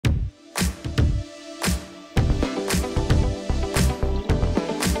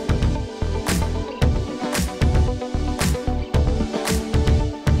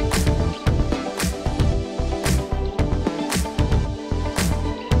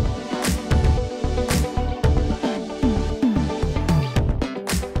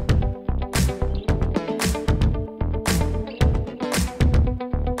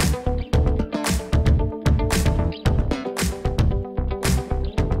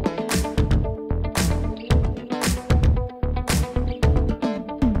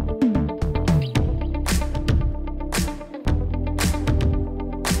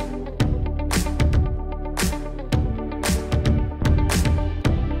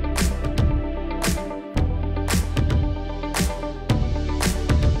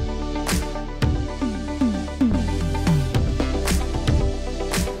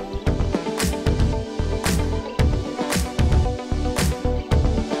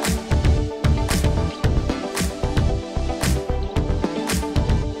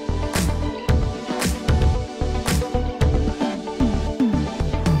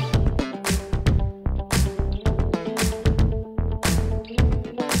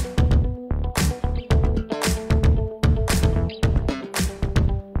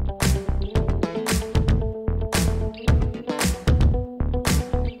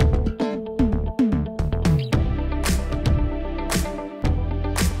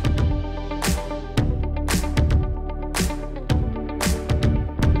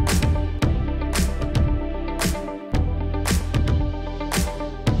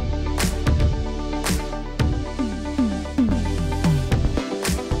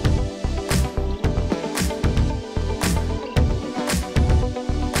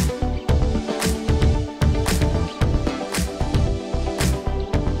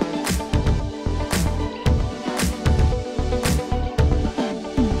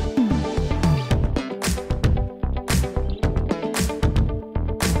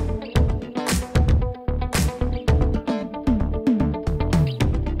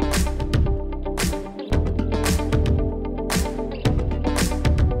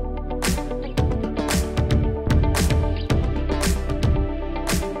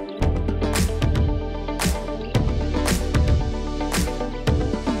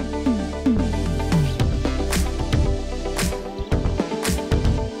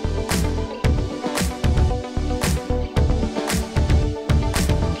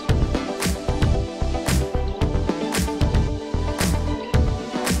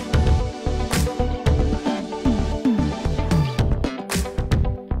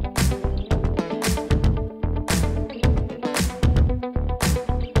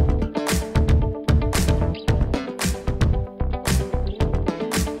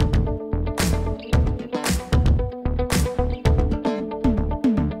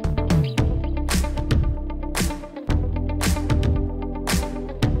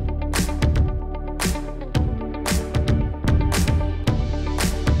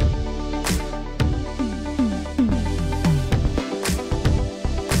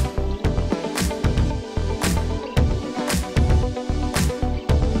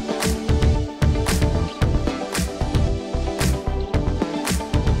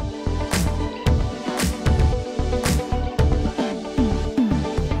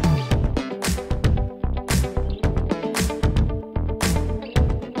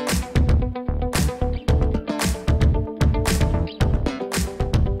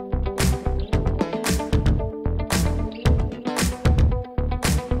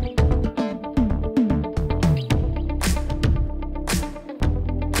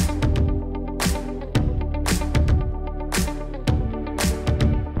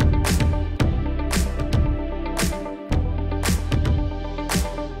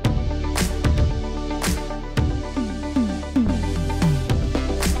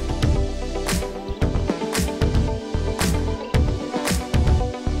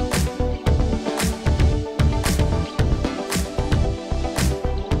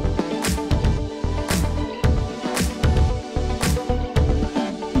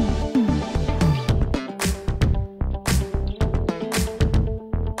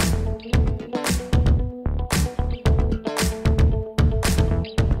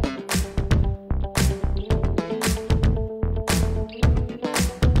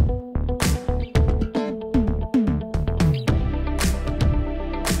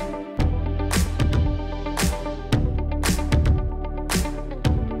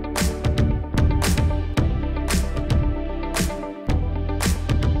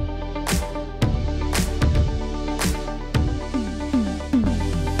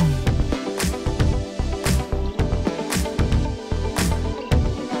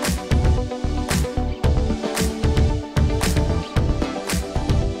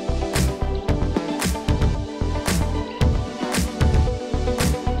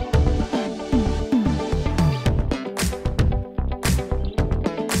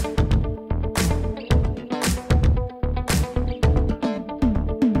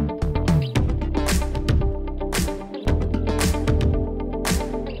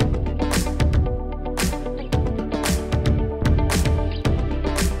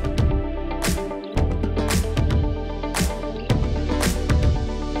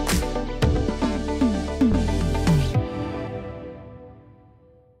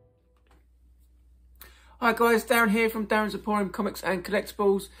Hi guys, Darren here from Darren's Emporium Comics and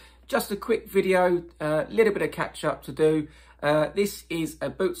Collectibles. Just a quick video, a little bit of catch up to do. This is a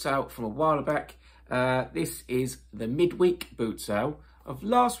boot sale from a while back. This is the midweek boot sale of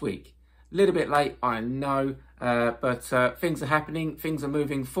last week. A little bit late, I know, but things are happening, things are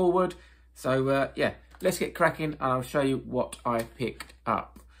moving forward. So yeah, let's get cracking and I'll show you what I picked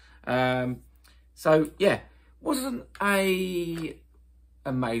up. So yeah, wasn't a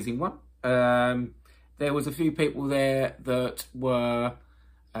amazing one. There was a few people there that were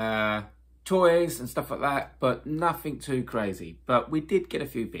toys and stuff like that, but nothing too crazy. But we did get a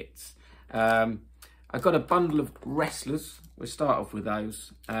few bits. I got a bundle of wrestlers. We'll start off with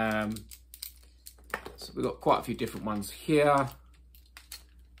those. So we've got quite a few different ones here.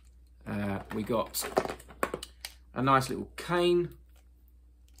 We got a nice little cane.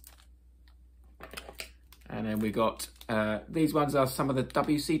 And then we got, these ones are some of the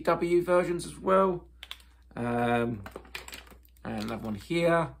WCW versions as well. And another one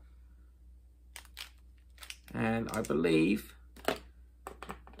here. And I believe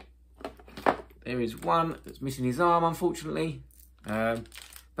there is one that's missing his arm, unfortunately.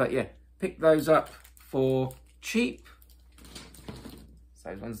 But yeah, pick those up for cheap. So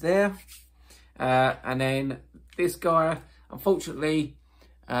those ones there. And then this guy, unfortunately,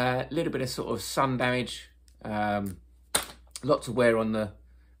 a little bit of sort of sun damage. Lots of wear on the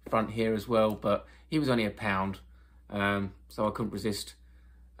front here as well, but he was only £1, so I couldn't resist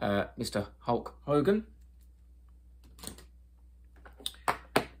Mr. Hulk Hogan.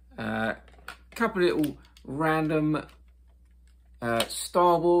 Couple of little random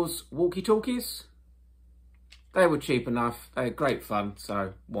Star Wars walkie-talkies. They were cheap enough, they had great fun,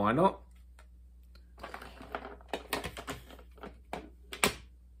 so why not?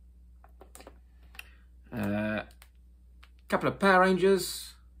 Couple of Power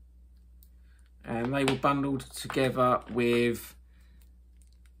Rangers, and they were bundled together with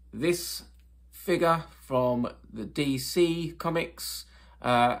this figure from the DC comics.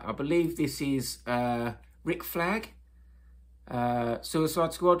 I believe this is Rick Flag,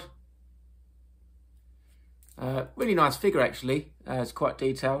 Suicide Squad. Really nice figure actually, it's quite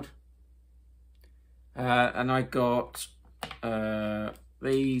detailed. And I got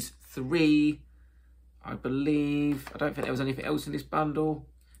these three, I believe. I don't think there was anything else in this bundle.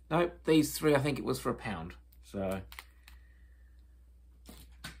 Nope, these three I think it was for £1. So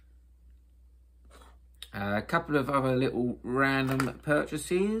a couple of other little random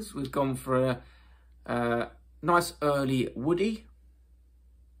purchases. We've gone for a nice early Woody.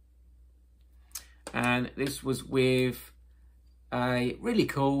 And this was with a really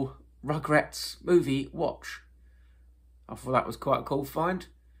cool Rugrats movie watch. I thought that was quite a cool find.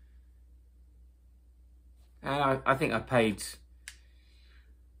 And I think I paid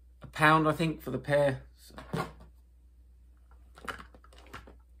 £1, I think, for the pair. So.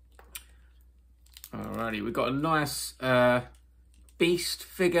 Alrighty, we've got a nice beast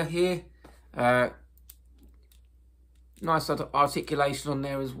figure here. Nice articulation on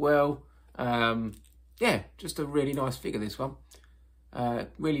there as well. Yeah, just a really nice figure, this one.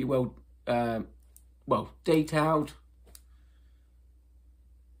 Really well detailed.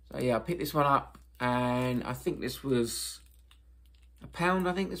 So yeah, I picked this one up. And I think this was £1,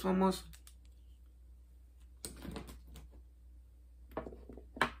 I think this one was.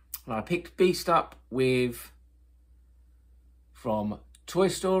 And I picked Beast up with, from Toy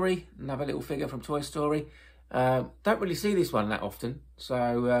Story, another little figure from Toy Story. Don't really see this one that often.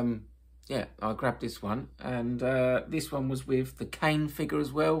 So, yeah, I grabbed this one. And this one was with the Kane figure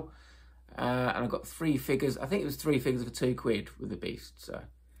as well. And I got 3 figures. I think it was 3 figures for £2 with the Beast, so.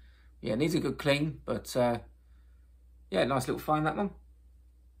 Yeah, needs a good clean, but yeah, nice little find, that one.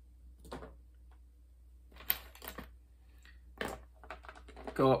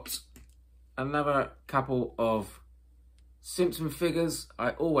 Got another couple of Simpson figures.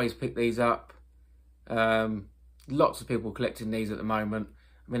 I always pick these up. Lots of people collecting these at the moment.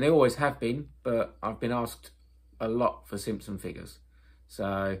 I mean, they always have been, but I've been asked a lot for Simpson figures.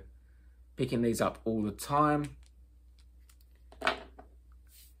 So, picking these up all the time.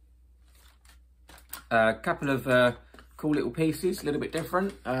 A couple of cool little pieces, a little bit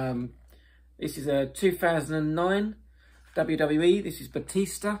different. This is a 2009 WWE. This is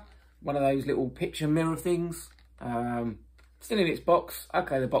Batista, one of those little picture mirror things. Still in its box.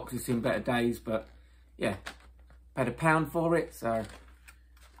 Okay, the box has seen better days, but yeah, paid £1 for it. So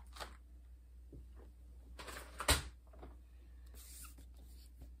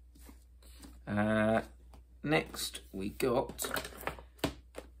next we got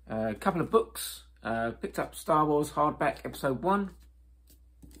a couple of books. Picked up Star Wars hardback episode 1.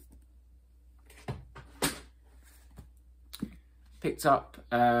 picked up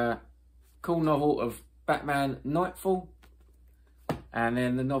a cool novel of Batman Nightfall, and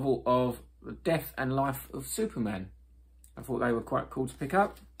then the novel of The Death and Life of Superman. I thought they were quite cool to pick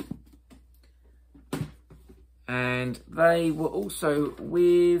up. And they were also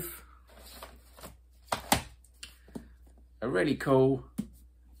with a really cool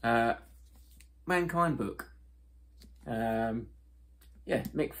Mankind book. Yeah,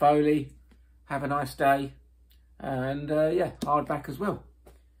 Mick Foley, Have a Nice Day, and yeah, hardback as well.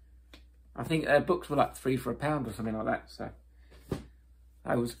 I think their books were like £3 for £1 or something like that, so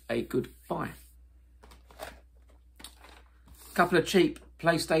that was a good buy. A couple of cheap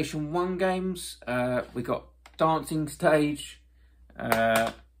PlayStation 1 games. We got Dancing Stage,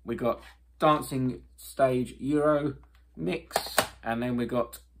 we got Dancing Stage Euro Mix, and then we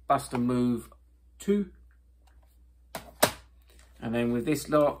got Bust a Move 2. And then with this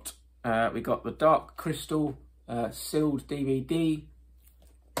lot, we got the Dark Crystal sealed DVD.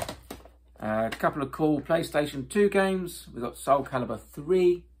 A couple of cool PlayStation 2 games. We got Soul Calibur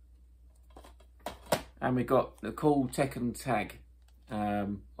 3. And we got the cool Tekken Tag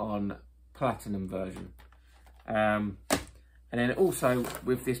on Platinum version. And then also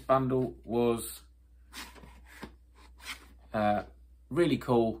with this bundle was really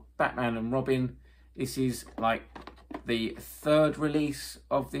cool Batman and Robin. This is like the third release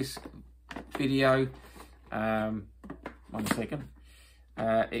of this video. 1 second.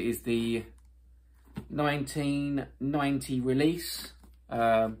 It is the 1990 release.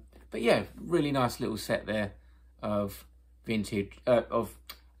 But yeah, really nice little set there of vintage, of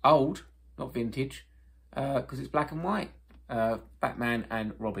old, not vintage, because it's black and white. Batman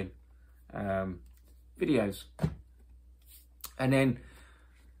and Robin videos. And then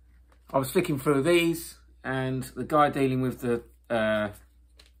I was flicking through these, and the guy dealing with the I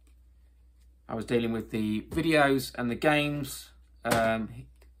was dealing with the videos and the games.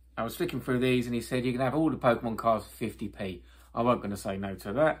 I was flicking through these, and he said you can have all the Pokemon cards for 50p. I wasn't going to say no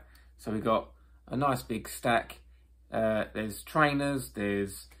to that. So we got a nice big stack. There's trainers.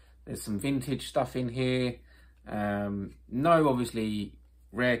 There's some vintage stuff in here. No, obviously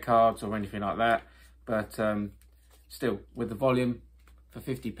rare cards or anything like that. But still, with the volume for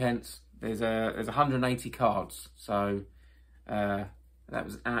 50p, there's 180 cards. So that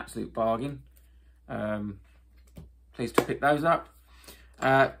was an absolute bargain. Pleased to pick those up.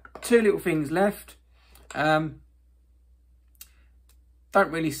 Two little things left. Don't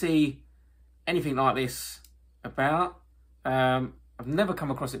really see anything like this about. I've never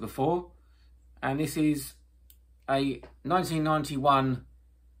come across it before. And this is a 1991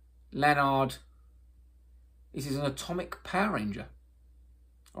 Lanard. This is an Atomic Power Ranger.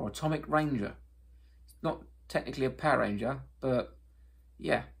 Or Atomic Ranger. It's not technically a Power Ranger, but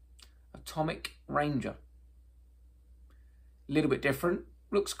yeah. Atomic Ranger. A little bit different.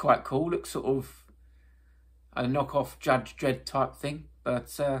 Looks quite cool. Looks sort of a knockoff Judge Dredd type thing.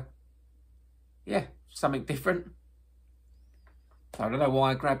 But yeah, something different. So I don't know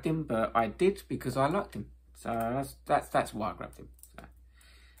why I grabbed him, but I did because I liked him. So that's why I grabbed him. So.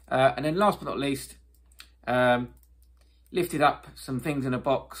 And then last but not least, lifted up some things in a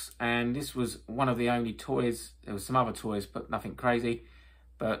box, and this was one of the only toys. There was some other toys, but nothing crazy.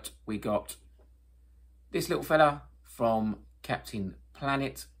 But we got this little fella from Captain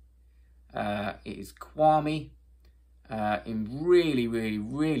Planet. It is Kwame, in really, really,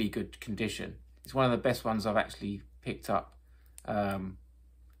 really good condition. It's one of the best ones I've actually picked up. And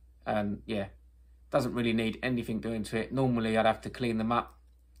yeah, doesn't really need anything doing to it. Normally I'd have to clean them up.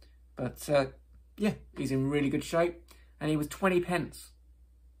 But yeah, he's in really good shape. And he was 20p.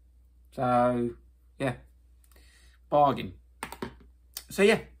 So yeah, bargain. So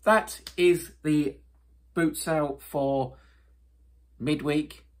yeah, that is the boot sale for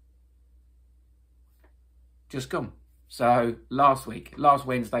midweek. Just gone. So last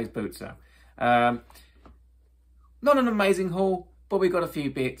Wednesday's boot sale. Not an amazing haul, but we got a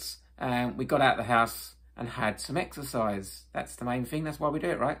few bits, and we got out of the house and had some exercise. That's the main thing. That's why we do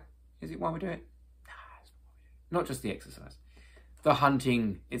it, right? Is it why we do it? Not just the exercise. The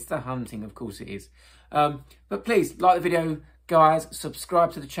hunting. It's the hunting, of course it is. But please, like the video, guys.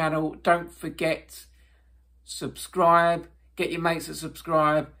 Subscribe to the channel. Don't forget, subscribe. Get your mates to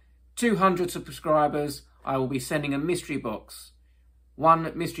subscribe. 200 subscribers, I will be sending a mystery box.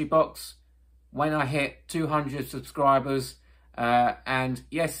 One mystery box when I hit 200 subscribers. And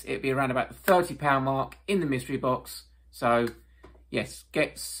yes, it'll be around about the £30 mark in the mystery box. So yes,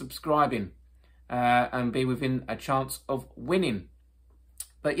 get subscribing and be within a chance of winning.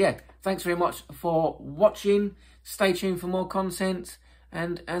 But yeah, thanks very much for watching. Stay tuned for more content.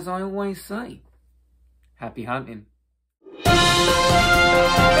 And as I always say, happy hunting.